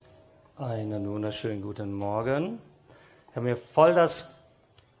Einen wunderschönen guten Morgen. Ich habe mir voll das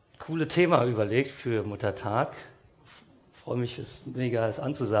coole Thema überlegt für Muttertag. Ich freue mich, es mega es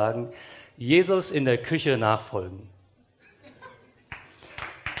anzusagen. Jesus in der Küche nachfolgen.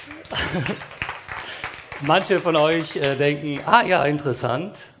 Manche von euch denken, ja,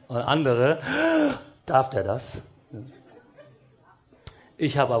 interessant. Und andere, darf der das?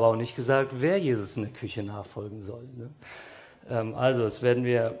 Ich habe aber auch nicht gesagt, wer Jesus in der Küche nachfolgen soll. Also, das werden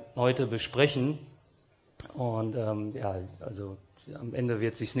wir heute besprechen. Und also am Ende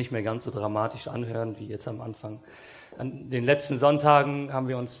wird es sich nicht mehr ganz so dramatisch anhören wie jetzt am Anfang. An den letzten Sonntagen haben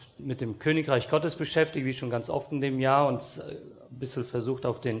wir uns mit dem Königreich Gottes beschäftigt, wie schon ganz oft in dem Jahr, und ein bisschen versucht,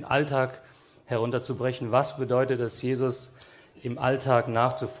 auf den Alltag herunterzubrechen. Was bedeutet es, Jesus im Alltag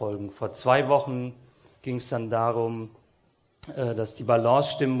nachzufolgen? Vor 2 Wochen ging es dann darum, dass die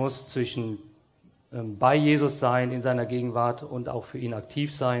Balance stimmen muss zwischen bei Jesus sein, in seiner Gegenwart und auch für ihn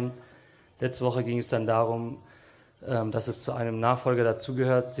aktiv sein. Letzte Woche ging es dann darum, dass es zu einem Nachfolger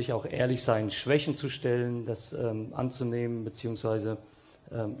dazugehört, sich auch ehrlich seinen Schwächen zu stellen, das anzunehmen, beziehungsweise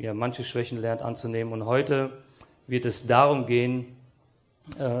manche Schwächen lernt anzunehmen. Und heute wird es darum gehen,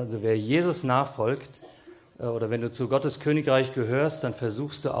 also wer Jesus nachfolgt, oder wenn du zu Gottes Königreich gehörst, dann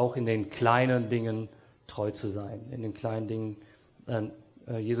versuchst du auch in den kleinen Dingen treu zu sein, in den kleinen Dingen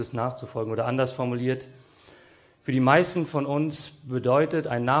Jesus nachzufolgen. Oder anders formuliert, für die meisten von uns bedeutet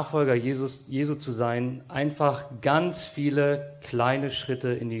ein Nachfolger Jesu zu sein, einfach ganz viele kleine Schritte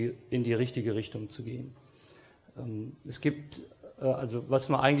in die richtige Richtung zu gehen. Es gibt, also was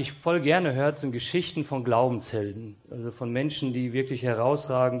man eigentlich voll gerne hört, sind Geschichten von Glaubenshelden, also von Menschen, die wirklich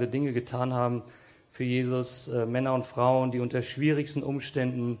herausragende Dinge getan haben für Jesus, Männer und Frauen, die unter schwierigsten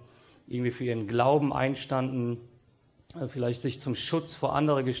Umständen irgendwie für ihren Glauben einstanden, vielleicht sich zum Schutz vor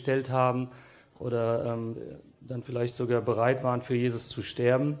andere gestellt haben oder dann vielleicht sogar bereit waren, für Jesus zu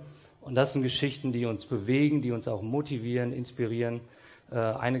sterben. Und das sind Geschichten, die uns bewegen, die uns auch motivieren, inspirieren.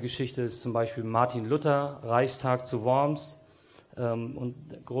 Eine Geschichte ist zum Beispiel Martin Luther, Reichstag zu Worms, und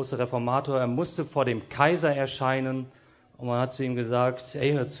der große Reformator. Er musste vor dem Kaiser erscheinen und man hat zu ihm gesagt,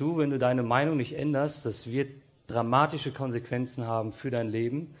 hey, hör zu, wenn du deine Meinung nicht änderst, das wird dramatische Konsequenzen haben für dein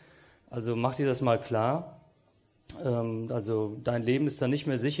Leben. Also mach dir das mal klar. Also dein Leben ist dann nicht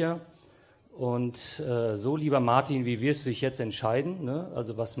mehr sicher. Und so, lieber Martin, wie wirst du dich jetzt entscheiden? Ne?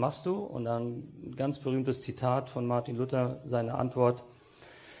 Also was machst du? Und dann ein ganz berühmtes Zitat von Martin Luther, seine Antwort: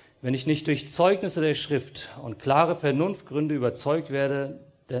 Wenn ich nicht durch Zeugnisse der Schrift und klare Vernunftgründe überzeugt werde,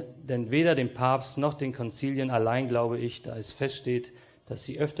 denn weder dem Papst noch den Konzilien allein glaube ich, da es feststeht, dass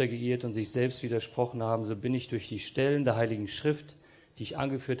sie öfter geirrt und sich selbst widersprochen haben, so bin ich durch die Stellen der Heiligen Schrift, die ich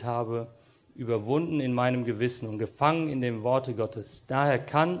angeführt habe, überwunden in meinem Gewissen und gefangen in dem Worte Gottes. Daher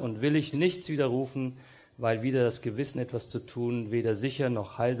kann und will ich nichts widerrufen, weil wieder das Gewissen etwas zu tun weder sicher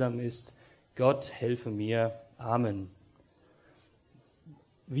noch heilsam ist. Gott helfe mir. Amen.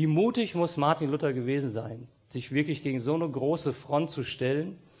 Wie mutig muss Martin Luther gewesen sein, sich wirklich gegen so eine große Front zu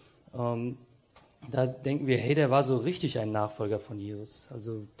stellen. Da denken wir, hey, der war so richtig ein Nachfolger von Jesus.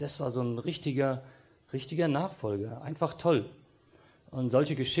 Also das war so ein richtiger Nachfolger. Einfach toll. Und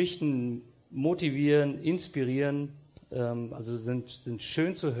solche Geschichten motivieren, inspirieren, also sind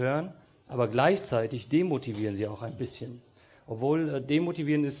schön zu hören, aber gleichzeitig demotivieren sie auch ein bisschen. Obwohl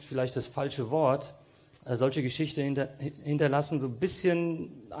demotivieren ist vielleicht das falsche Wort. Solche Geschichten hinterlassen so ein bisschen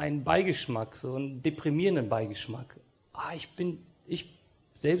einen Beigeschmack, so einen deprimierenden Beigeschmack. Ich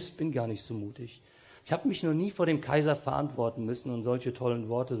selbst bin gar nicht so mutig. Ich habe mich noch nie vor dem Kaiser verantworten müssen und solche tollen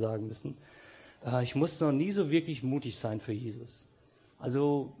Worte sagen müssen. Ich musste noch nie so wirklich mutig sein für Jesus.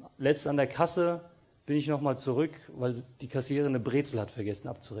 Also letzt an der Kasse bin ich nochmal zurück, weil die Kassiererin eine Brezel hat vergessen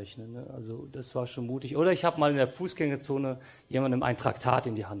abzurechnen. Ne? Also das war schon mutig. Oder ich habe mal in der Fußgängerzone jemandem ein Traktat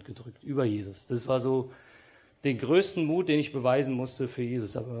in die Hand gedrückt, über Jesus. Das war so den größten Mut, den ich beweisen musste für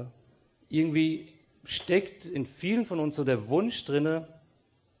Jesus. Aber irgendwie steckt in vielen von uns so der Wunsch drinne,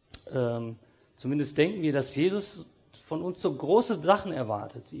 zumindest denken wir, dass Jesus von uns so große Sachen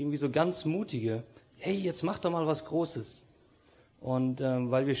erwartet, irgendwie so ganz mutige. Hey, jetzt mach doch mal was Großes. Und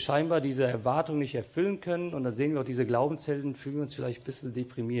weil wir scheinbar diese Erwartung nicht erfüllen können, und dann sehen wir auch diese Glaubenshelden, fühlen wir uns vielleicht ein bisschen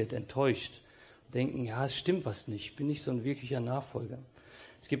deprimiert, enttäuscht, denken, ja, es stimmt was nicht, ich bin nicht so ein wirklicher Nachfolger.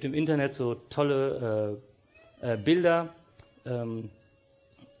 Es gibt im Internet so tolle Bilder,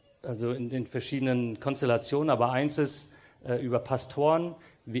 also in den verschiedenen Konstellationen, aber eins ist über Pastoren,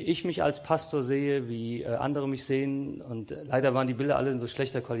 wie ich mich als Pastor sehe, wie andere mich sehen, und leider waren die Bilder alle in so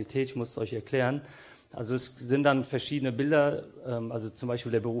schlechter Qualität, ich muss es euch erklären. Also es sind dann verschiedene Bilder, also zum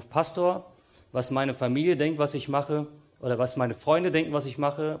Beispiel der Beruf Pastor, was meine Familie denkt, was ich mache, oder was meine Freunde denken, was ich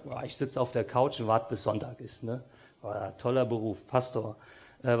mache. Ich sitze auf der Couch und warte, bis Sonntag ist. Ne? Toller Beruf, Pastor.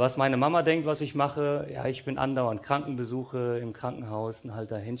 Was meine Mama denkt, was ich mache, ja, ich bin andauernd Krankenbesuche im Krankenhaus, ein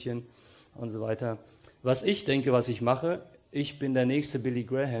halter Händchen und so weiter. Was ich denke, was ich mache, ich bin der nächste Billy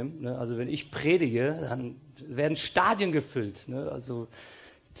Graham. Ne? Also wenn ich predige, dann werden Stadien gefüllt. Ne? Also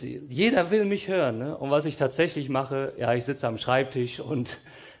jeder will mich hören. Ne? Und was ich tatsächlich mache, ja, ich sitze am Schreibtisch und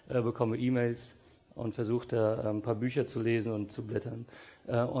bekomme E-Mails und versuche da ein paar Bücher zu lesen und zu blättern.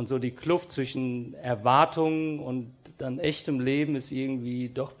 Und so die Kluft zwischen Erwartungen und dann echtem Leben ist irgendwie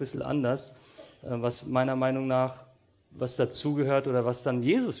doch ein bisschen anders, was meiner Meinung nach, was dazugehört oder was dann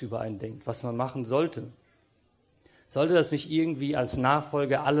Jesus über einen denkt, was man machen sollte. Sollte das nicht irgendwie als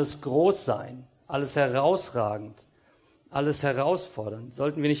Nachfolger alles groß sein, alles herausragend, alles herausfordernd?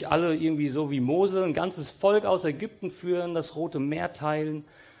 Sollten wir nicht alle irgendwie so wie Mose ein ganzes Volk aus Ägypten führen, das Rote Meer teilen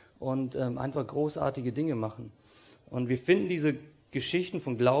und einfach großartige Dinge machen? Und wir finden diese Geschichten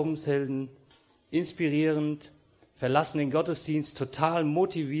von Glaubenshelden inspirierend, verlassen den Gottesdienst total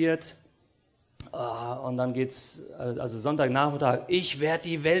motiviert. Und dann geht's, also Sonntagnachmittag, ich werde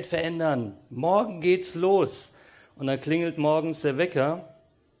die Welt verändern, morgen geht's los. Und dann klingelt morgens der Wecker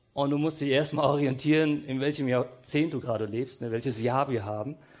und du musst dich erstmal orientieren, in welchem Jahrzehnt du gerade lebst, ne, welches Jahr wir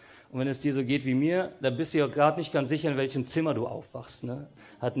haben. Und wenn es dir so geht wie mir, dann bist du ja gerade nicht ganz sicher, in welchem Zimmer du aufwachst. Ne?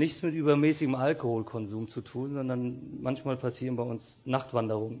 Hat nichts mit übermäßigem Alkoholkonsum zu tun, sondern manchmal passieren bei uns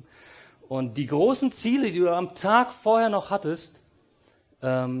Nachtwanderungen. Und die großen Ziele, die du am Tag vorher noch hattest,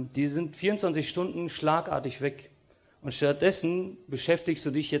 die sind 24 Stunden schlagartig weg. Und stattdessen beschäftigst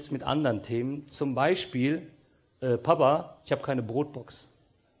du dich jetzt mit anderen Themen. Zum Beispiel, Papa, ich habe keine Brotbox.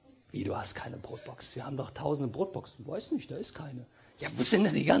 Wie, du hast keine Brotbox? Wir haben doch tausende Brotboxen. Weiß nicht, da ist keine. Ja, wo sind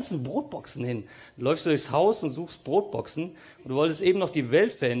denn die ganzen Brotboxen hin? Du läufst durchs Haus und suchst Brotboxen und du wolltest eben noch die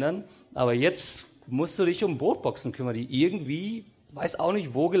Welt verändern, aber jetzt musst du dich um Brotboxen kümmern, die irgendwie, weiß auch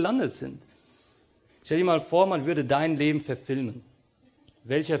nicht, wo gelandet sind. Stell dir mal vor, man würde dein Leben verfilmen.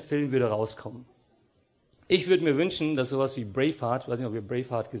 Welcher Film würde rauskommen? Ich würde mir wünschen, dass sowas wie Braveheart, ich weiß nicht, ob ihr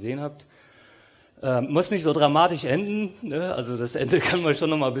Braveheart gesehen habt, muss nicht so dramatisch enden, ne? Also das Ende kann man schon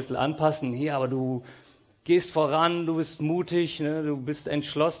noch mal ein bisschen anpassen. Hier, aber du gehst voran, du bist mutig, ne? Du bist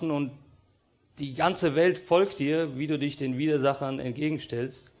entschlossen und die ganze Welt folgt dir, wie du dich den Widersachern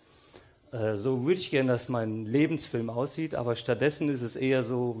entgegenstellst. So würde ich gerne, dass mein Lebensfilm aussieht, aber stattdessen ist es eher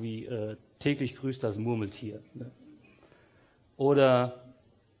so wie täglich grüßt das Murmeltier. Ne? Oder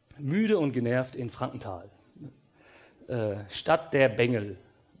müde und genervt in Frankenthal. Ne? Stadt der Bengel.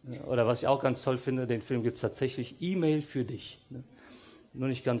 Ne? Oder was ich auch ganz toll finde, den Film gibt es tatsächlich, E-Mail für dich. Ne? Nur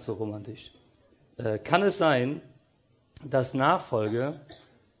nicht ganz so romantisch. Kann es sein, dass Nachfolge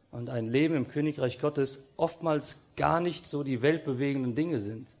und ein Leben im Königreich Gottes oftmals gar nicht so die weltbewegenden Dinge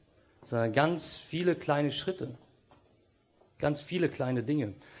sind, sondern ganz viele kleine Schritte, ganz viele kleine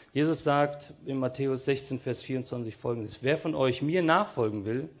Dinge. Jesus sagt in Matthäus 16, Vers 24 folgendes: Wer von euch mir nachfolgen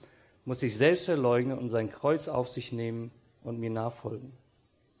will, muss sich selbst verleugnen und sein Kreuz auf sich nehmen und mir nachfolgen.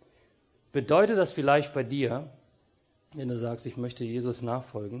 Bedeutet das vielleicht bei dir, wenn du sagst, ich möchte Jesus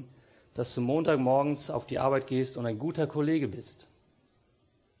nachfolgen, dass du Montagmorgens auf die Arbeit gehst und ein guter Kollege bist?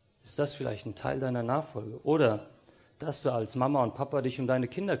 Ist das vielleicht ein Teil deiner Nachfolge? Oder dass du als Mama und Papa dich um deine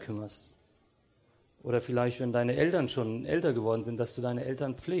Kinder kümmerst? Oder vielleicht, wenn deine Eltern schon älter geworden sind, dass du deine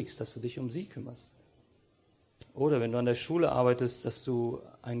Eltern pflegst, dass du dich um sie kümmerst? Oder wenn du an der Schule arbeitest, dass du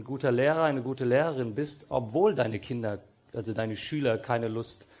ein guter Lehrer, eine gute Lehrerin bist, obwohl deine Kinder, also deine Schüler, keine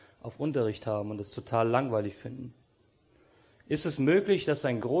Lust auf Unterricht haben und es total langweilig finden? Ist es möglich, dass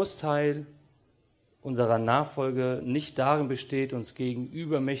ein Großteil unserer Nachfolge nicht darin besteht, uns gegen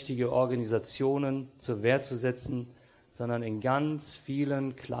übermächtige Organisationen zur Wehr zu setzen, sondern in ganz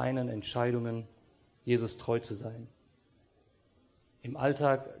vielen kleinen Entscheidungen Jesus treu zu sein? Im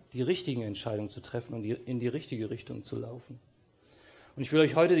Alltag die richtigen Entscheidungen zu treffen und in die richtige Richtung zu laufen. Und ich will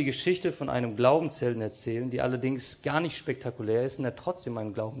euch heute die Geschichte von einem Glaubenshelden erzählen, die allerdings gar nicht spektakulär ist und der trotzdem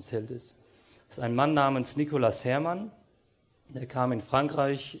ein Glaubensheld ist. Das ist ein Mann namens Nicolas Hermann. Der kam in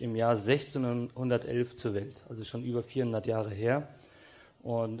Frankreich im Jahr 1611 zur Welt, also schon über 400 Jahre her,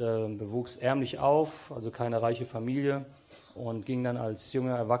 und bewuchs ärmlich auf, also keine reiche Familie, und ging dann als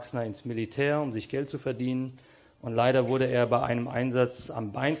junger Erwachsener ins Militär, um sich Geld zu verdienen. Und leider wurde er bei einem Einsatz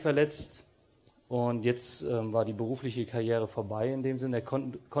am Bein verletzt und jetzt war die berufliche Karriere vorbei in dem Sinne. Er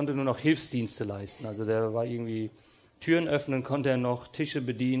konnte nur noch Hilfsdienste leisten, also der war irgendwie Türen öffnen, konnte er noch, Tische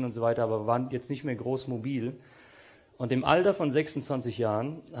bedienen und so weiter, aber war jetzt nicht mehr groß mobil. Und im Alter von 26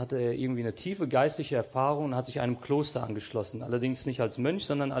 Jahren hatte er irgendwie eine tiefe geistliche Erfahrung und hat sich einem Kloster angeschlossen. Allerdings nicht als Mönch,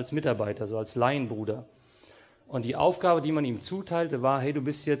 sondern als Mitarbeiter, so als Laienbruder. Und die Aufgabe, die man ihm zuteilte, war: Hey, du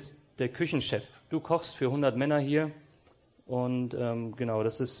bist jetzt der Küchenchef. Du kochst für 100 Männer hier und genau,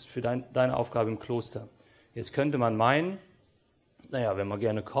 das ist für deine Aufgabe im Kloster. Jetzt könnte man meinen, naja, wenn man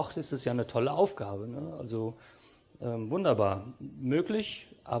gerne kocht, ist es ja eine tolle Aufgabe. Ne? Also wunderbar möglich,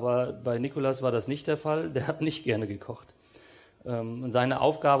 aber bei Nikolaus war das nicht der Fall. Der hat nicht gerne gekocht. Und seine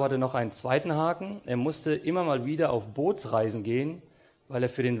Aufgabe hatte noch einen zweiten Haken. Er musste immer mal wieder auf Bootsreisen gehen, weil er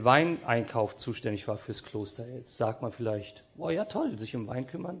für den Weineinkauf zuständig war fürs Kloster. Jetzt sagt man vielleicht, oh ja toll, sich um Wein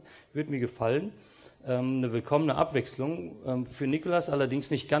kümmern, würde mir gefallen. Eine willkommene Abwechslung. Für Nikolaus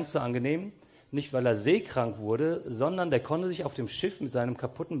allerdings nicht ganz so angenehm. Nicht, weil er seekrank wurde, sondern der konnte sich auf dem Schiff mit seinem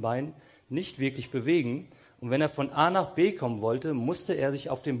kaputten Bein nicht wirklich bewegen. Und wenn er von A nach B kommen wollte, musste er sich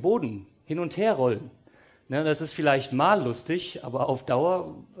auf dem Boden hin und her rollen. Ne, das ist vielleicht mal lustig, aber auf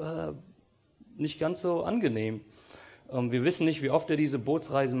Dauer nicht ganz so angenehm. Wir wissen nicht, wie oft er diese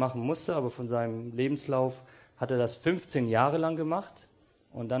Bootsreisen machen musste, aber von seinem Lebenslauf hat er das 15 Jahre lang gemacht.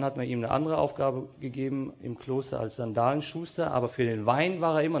 Und dann hat man ihm eine andere Aufgabe gegeben im Kloster als Sandalenschuster, aber für den Wein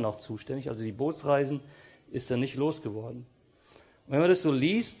war er immer noch zuständig. Also die Bootsreisen ist er nicht losgeworden. Und wenn man das so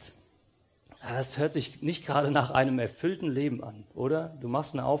liest, das hört sich nicht gerade nach einem erfüllten Leben an, oder? Du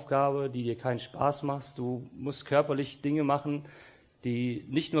machst eine Aufgabe, die dir keinen Spaß macht. Du musst körperlich Dinge machen, die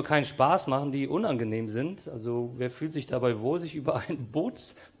nicht nur keinen Spaß machen, die unangenehm sind. Also wer fühlt sich dabei wohl, sich über einen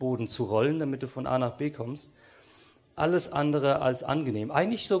Bootsboden zu rollen, damit du von A nach B kommst? Alles andere als angenehm.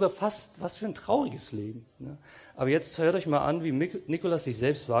 Eigentlich sogar fast was für ein trauriges Leben. Ne? Aber jetzt hört euch mal an, wie Nikolaus sich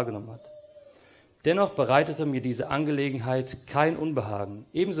selbst wahrgenommen hat. Dennoch bereitete mir diese Angelegenheit kein Unbehagen,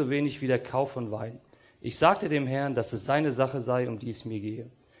 ebenso wenig wie der Kauf von Wein. Ich sagte dem Herrn, dass es seine Sache sei, um die es mir gehe.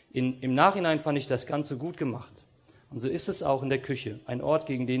 Im Nachhinein fand ich das Ganze gut gemacht. Und so ist es auch in der Küche, ein Ort,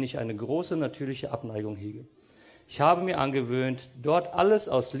 gegen den ich eine große natürliche Abneigung hege. Ich habe mir angewöhnt, dort alles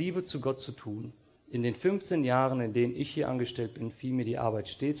aus Liebe zu Gott zu tun. In den 15 Jahren, in denen ich hier angestellt bin, fiel mir die Arbeit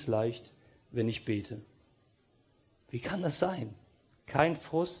stets leicht, wenn ich bete. Wie kann das sein? Kein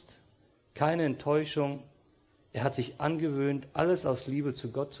Frust, keine Enttäuschung. Er hat sich angewöhnt, alles aus Liebe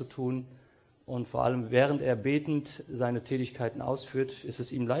zu Gott zu tun. Und vor allem, während er betend seine Tätigkeiten ausführt, ist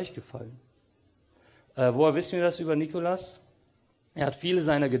es ihm leicht gefallen. Woher wissen wir das über Nikolaus? Er hat viele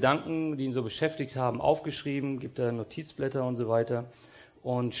seiner Gedanken, die ihn so beschäftigt haben, aufgeschrieben, gibt er Notizblätter und so weiter.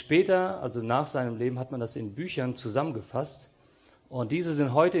 Und später, also nach seinem Leben, hat man das in Büchern zusammengefasst. Und diese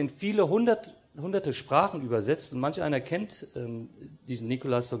sind heute in viele hunderte Sprachen übersetzt. Und manch einer kennt diesen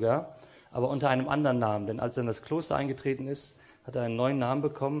Nikolaus sogar, aber unter einem anderen Namen. Denn als er in das Kloster eingetreten ist, hat er einen neuen Namen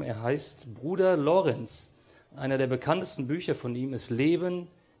bekommen. Er heißt Bruder Lorenz. Einer der bekanntesten Bücher von ihm ist Leben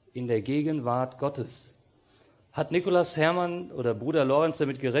in der Gegenwart Gottes. Hat Nikolaus Hermann oder Bruder Lorenz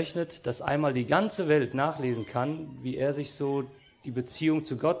damit gerechnet, dass einmal die ganze Welt nachlesen kann, wie er sich so die Beziehung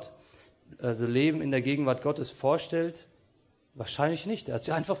zu Gott, also Leben in der Gegenwart Gottes vorstellt? Wahrscheinlich nicht. Er hat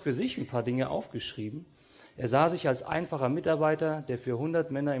sich einfach für sich ein paar Dinge aufgeschrieben. Er sah sich als einfacher Mitarbeiter, der für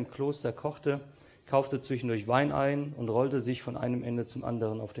 100 Männer im Kloster kochte, kaufte zwischendurch Wein ein und rollte sich von einem Ende zum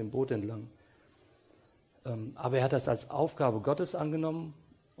anderen auf dem Boot entlang. Aber er hat das als Aufgabe Gottes angenommen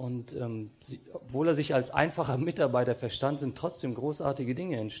und obwohl er sich als einfacher Mitarbeiter verstand, sind trotzdem großartige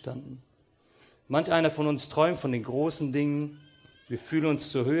Dinge entstanden. Manch einer von uns träumt von den großen Dingen. Wir fühlen uns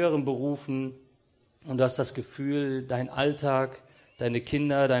zu höheren Berufen und du hast das Gefühl, dein Alltag, deine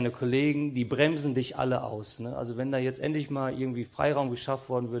Kinder, deine Kollegen, die bremsen dich alle aus. Ne? Also wenn da jetzt endlich mal irgendwie Freiraum geschafft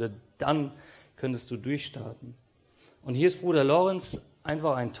worden würde, dann könntest du durchstarten. Und hier ist Bruder Lorenz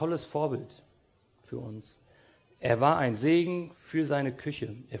einfach ein tolles Vorbild für uns. Er war ein Segen für seine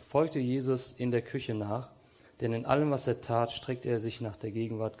Küche. Er folgte Jesus in der Küche nach, denn in allem, was er tat, streckte er sich nach der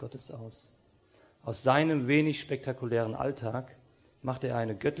Gegenwart Gottes aus. Aus seinem wenig spektakulären Alltag machte er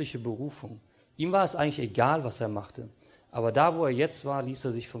eine göttliche Berufung. Ihm war es eigentlich egal, was er machte. Aber da, wo er jetzt war, ließ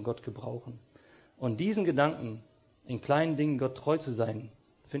er sich von Gott gebrauchen. Und diesen Gedanken, in kleinen Dingen Gott treu zu sein,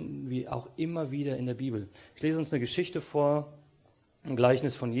 finden wir auch immer wieder in der Bibel. Ich lese uns eine Geschichte vor, ein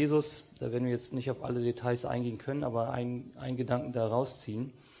Gleichnis von Jesus. Da werden wir jetzt nicht auf alle Details eingehen können, aber einen Gedanken da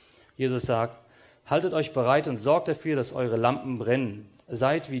rausziehen. Jesus sagt, haltet euch bereit und sorgt dafür, dass eure Lampen brennen.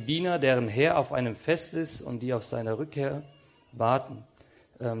 Seid wie Diener, deren Herr auf einem Fest ist und die auf seiner Rückkehr warten,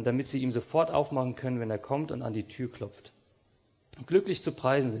 damit sie ihm sofort aufmachen können, wenn er kommt und an die Tür klopft. Glücklich zu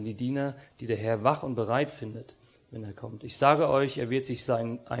preisen sind die Diener, die der Herr wach und bereit findet, wenn er kommt. Ich sage euch, er wird sich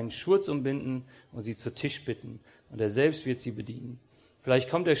einen Schurz umbinden und sie zu Tisch bitten, und er selbst wird sie bedienen. Vielleicht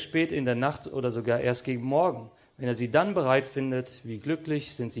kommt er spät in der Nacht oder sogar erst gegen Morgen. Wenn er sie dann bereit findet, wie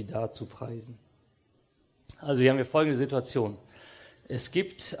glücklich sind sie da zu preisen. Also hier haben wir folgende Situation. Es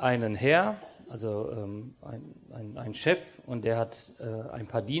gibt einen Herr, also einen Chef, und der hat ein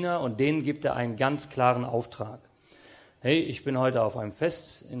paar Diener, und denen gibt er einen ganz klaren Auftrag. Hey, ich bin heute auf einem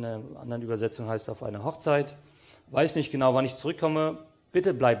Fest, in einer anderen Übersetzung heißt es auf einer Hochzeit, weiß nicht genau, wann ich zurückkomme,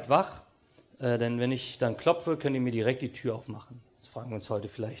 bitte bleibt wach, denn wenn ich dann klopfe, könnt ihr mir direkt die Tür aufmachen. Das fragen wir uns heute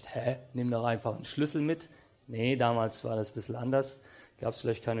vielleicht, nimm doch einfach einen Schlüssel mit. Nee, damals war das ein bisschen anders, gab es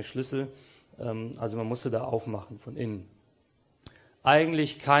vielleicht keine Schlüssel, also man musste da aufmachen von innen.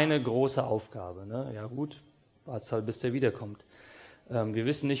 Eigentlich keine große Aufgabe, ne? Ja gut, wartet halt, bis der wiederkommt. Wir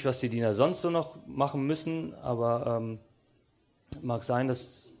wissen nicht, was die Diener sonst so noch machen müssen, aber mag sein,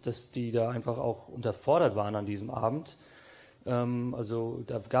 dass die da einfach auch unterfordert waren an diesem Abend. Also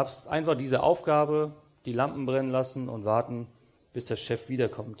da gab es einfach diese Aufgabe, die Lampen brennen lassen und warten, bis der Chef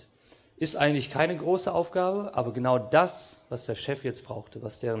wiederkommt. Ist eigentlich keine große Aufgabe, aber genau das, was der Chef jetzt brauchte,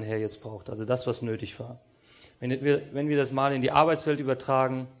 was deren Herr jetzt brauchte, also das, was nötig war. Wenn wir das mal in die Arbeitswelt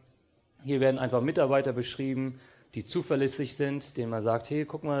übertragen, hier werden einfach Mitarbeiter beschrieben, die zuverlässig sind, denen man sagt, hey,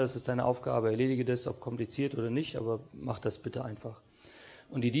 guck mal, das ist deine Aufgabe, erledige das, ob kompliziert oder nicht, aber mach das bitte einfach.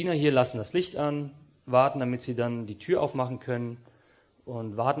 Und die Diener hier lassen das Licht an, warten, damit sie dann die Tür aufmachen können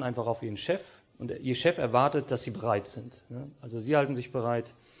und warten einfach auf ihren Chef. Und ihr Chef erwartet, dass sie bereit sind. Also sie halten sich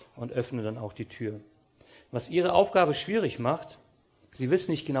bereit und öffnen dann auch die Tür. Was ihre Aufgabe schwierig macht, sie wissen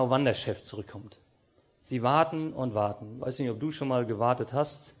nicht genau, wann der Chef zurückkommt. Sie warten und warten. Ich weiß nicht, ob du schon mal gewartet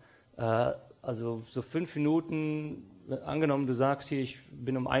hast. Also so 5 Minuten, angenommen du sagst hier, ich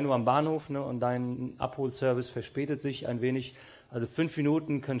bin um 1 Uhr am Bahnhof, ne, und dein Abholservice verspätet sich ein wenig. Also 5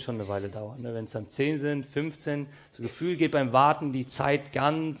 Minuten können schon eine Weile dauern. Ne? Wenn es dann 10 sind, 15, so Gefühl geht beim Warten die Zeit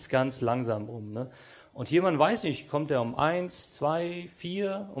ganz, ganz langsam um. Ne? Und hier, man weiß nicht, kommt er um 1, 2,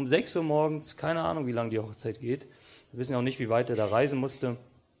 4, um 6 Uhr morgens, keine Ahnung, wie lange die Hochzeit geht. Wir wissen auch nicht, wie weit er da reisen musste.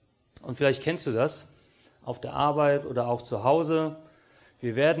 Und vielleicht kennst du das auf der Arbeit oder auch zu Hause.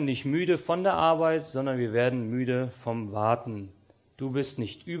 Wir werden nicht müde von der Arbeit, sondern wir werden müde vom Warten. Du bist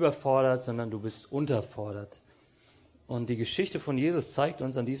nicht überfordert, sondern du bist unterfordert. Und die Geschichte von Jesus zeigt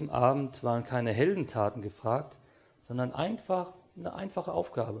uns, an diesem Abend waren keine Heldentaten gefragt, sondern einfach eine einfache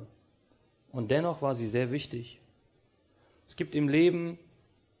Aufgabe. Und dennoch war sie sehr wichtig. Es gibt im Leben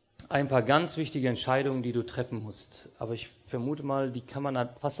ein paar ganz wichtige Entscheidungen, die du treffen musst. Aber ich vermute mal, die kann man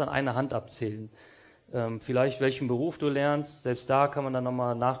fast an einer Hand abzählen. Vielleicht welchen Beruf du lernst, selbst da kann man dann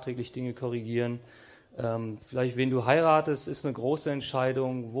nochmal nachträglich Dinge korrigieren. Vielleicht wen du heiratest, ist eine große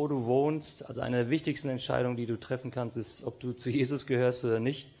Entscheidung, wo du wohnst. Also eine der wichtigsten Entscheidungen, die du treffen kannst, ist, ob du zu Jesus gehörst oder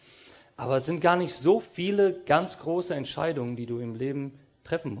nicht. Aber es sind gar nicht so viele ganz große Entscheidungen, die du im Leben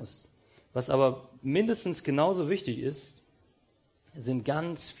treffen musst. Was aber mindestens genauso wichtig ist, sind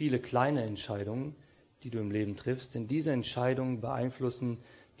ganz viele kleine Entscheidungen, die du im Leben triffst. Denn diese Entscheidungen beeinflussen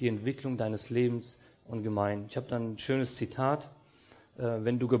die Entwicklung deines Lebens ungemein. Ich habe dann ein schönes Zitat.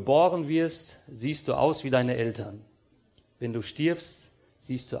 Wenn du geboren wirst, siehst du aus wie deine Eltern. Wenn du stirbst,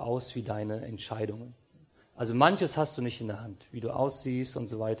 siehst du aus wie deine Entscheidungen. Also manches hast du nicht in der Hand, wie du aussiehst und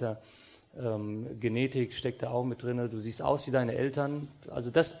so weiter. Genetik steckt da auch mit drin. Du siehst aus wie deine Eltern. Also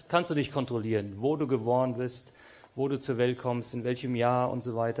das kannst du nicht kontrollieren, wo du geboren bist, wo du zur Welt kommst, in welchem Jahr und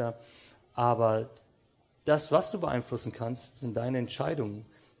so weiter. Aber das, was du beeinflussen kannst, sind deine Entscheidungen.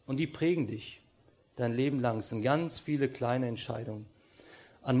 Und die prägen dich dein Leben lang. Es sind ganz viele kleine Entscheidungen.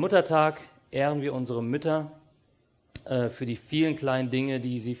 An Muttertag ehren wir unsere Mütter für die vielen kleinen Dinge,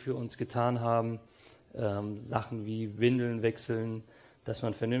 die sie für uns getan haben. Sachen wie Windeln wechseln, dass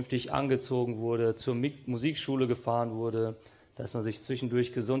man vernünftig angezogen wurde, zur Musikschule gefahren wurde, dass man sich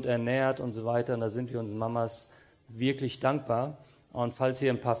zwischendurch gesund ernährt und so weiter. Und da sind wir unseren Mamas wirklich dankbar. Und falls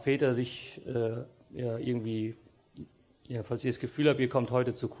hier ein paar Väter sich falls ihr das Gefühl habt, ihr kommt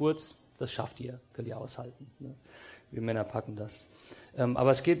heute zu kurz, das schafft ihr, könnt ihr aushalten. Ne? Wir Männer packen das.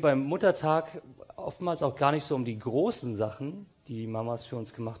 Aber es geht beim Muttertag oftmals auch gar nicht so um die großen Sachen, die Mamas für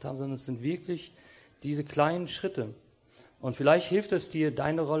uns gemacht haben, sondern es sind wirklich diese kleinen Schritte. Und vielleicht hilft es dir,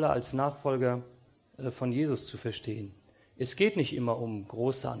 deine Rolle als Nachfolger von Jesus zu verstehen. Es geht nicht immer um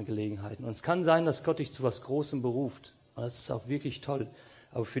große Angelegenheiten. Und es kann sein, dass Gott dich zu was Großem beruft. Und das ist auch wirklich toll.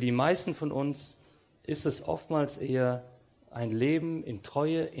 Aber für die meisten von uns ist es oftmals eher ein Leben in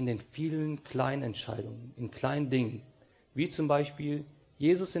Treue in den vielen kleinen Entscheidungen, in kleinen Dingen. Wie zum Beispiel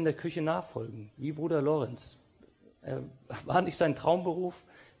Jesus in der Küche nachfolgen, wie Bruder Lorenz. War nicht sein Traumberuf,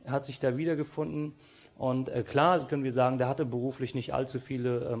 er hat sich da wiedergefunden. Und klar können wir sagen, der hatte beruflich nicht allzu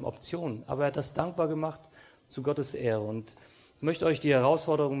viele Optionen, aber er hat das dankbar gemacht zu Gottes Ehre. Und ich möchte euch die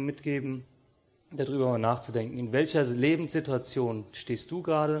Herausforderung mitgeben, darüber mal nachzudenken. In welcher Lebenssituation stehst du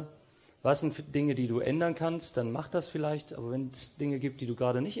gerade? Was sind Dinge, die du ändern kannst? Dann mach das vielleicht. Aber wenn es Dinge gibt, die du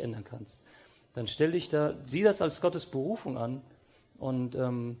gerade nicht ändern kannst, dann stell dich da, sieh das als Gottes Berufung an und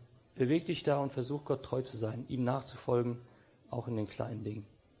beweg dich da und versuch Gott treu zu sein, ihm nachzufolgen, auch in den kleinen Dingen.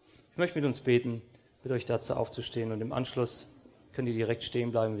 Ich möchte mit uns beten, bitte euch dazu aufzustehen und im Anschluss könnt ihr direkt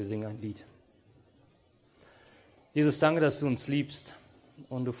stehen bleiben, wir singen ein Lied. Jesus, danke, dass du uns liebst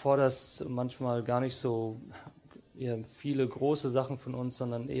und du forderst manchmal gar nicht so eher viele große Sachen von uns,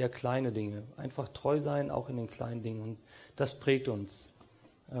 sondern eher kleine Dinge. Einfach treu sein, auch in den kleinen Dingen. Und das prägt uns,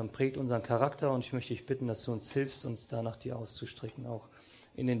 prägt unseren Charakter. Und ich möchte dich bitten, dass du uns hilfst, uns da nach dir auszustrecken. Auch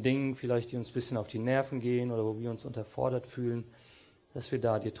in den Dingen vielleicht, die uns ein bisschen auf die Nerven gehen oder wo wir uns unterfordert fühlen, dass wir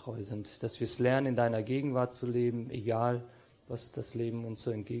da dir treu sind. Dass wir es lernen, in deiner Gegenwart zu leben, egal was das Leben uns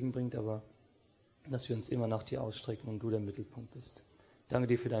so entgegenbringt, aber dass wir uns immer nach dir ausstrecken und du der Mittelpunkt bist. Danke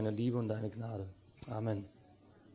dir für deine Liebe und deine Gnade. Amen.